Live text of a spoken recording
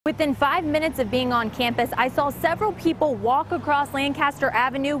Within 5 minutes of being on campus, I saw several people walk across Lancaster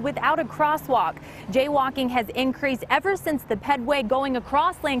Avenue without a crosswalk. Jaywalking has increased ever since the pedway going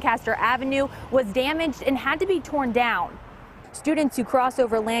across Lancaster Avenue was damaged and had to be torn down. Students who cross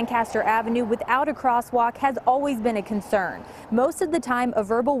over Lancaster Avenue without a crosswalk has always been a concern. Most of the time, a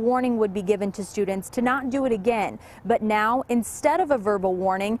verbal warning would be given to students to not do it again. But now, instead of a verbal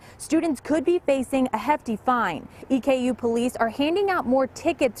warning, students could be facing a hefty fine. EKU police are handing out more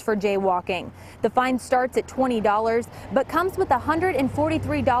tickets for jaywalking. The fine starts at $20, but comes with a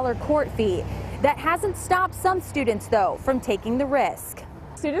 $143 court fee. That hasn't stopped some students, though, from taking the risk.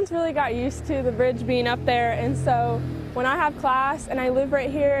 Students really got used to the bridge being up there, and so when I have class and I live right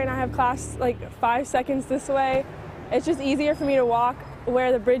here and I have class like 5 seconds this way, it's just easier for me to walk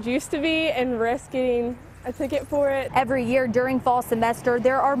where the bridge used to be and risk getting a ticket for it. Every year during fall semester,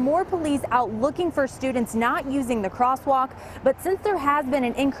 there are more police out looking for students not using the crosswalk, but since there has been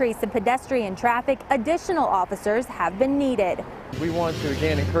an increase in pedestrian traffic, additional officers have been needed. We want to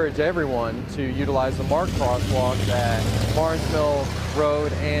again encourage everyone to utilize the marked crosswalks at Barnes Mill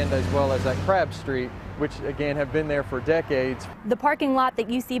Road and as well as at Crab Street, which again have been there for decades. The parking lot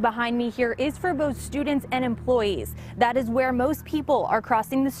that you see behind me here is for both students and employees. That is where most people are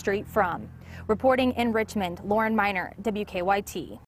crossing the street from. Reporting in Richmond, Lauren Miner, WKYT.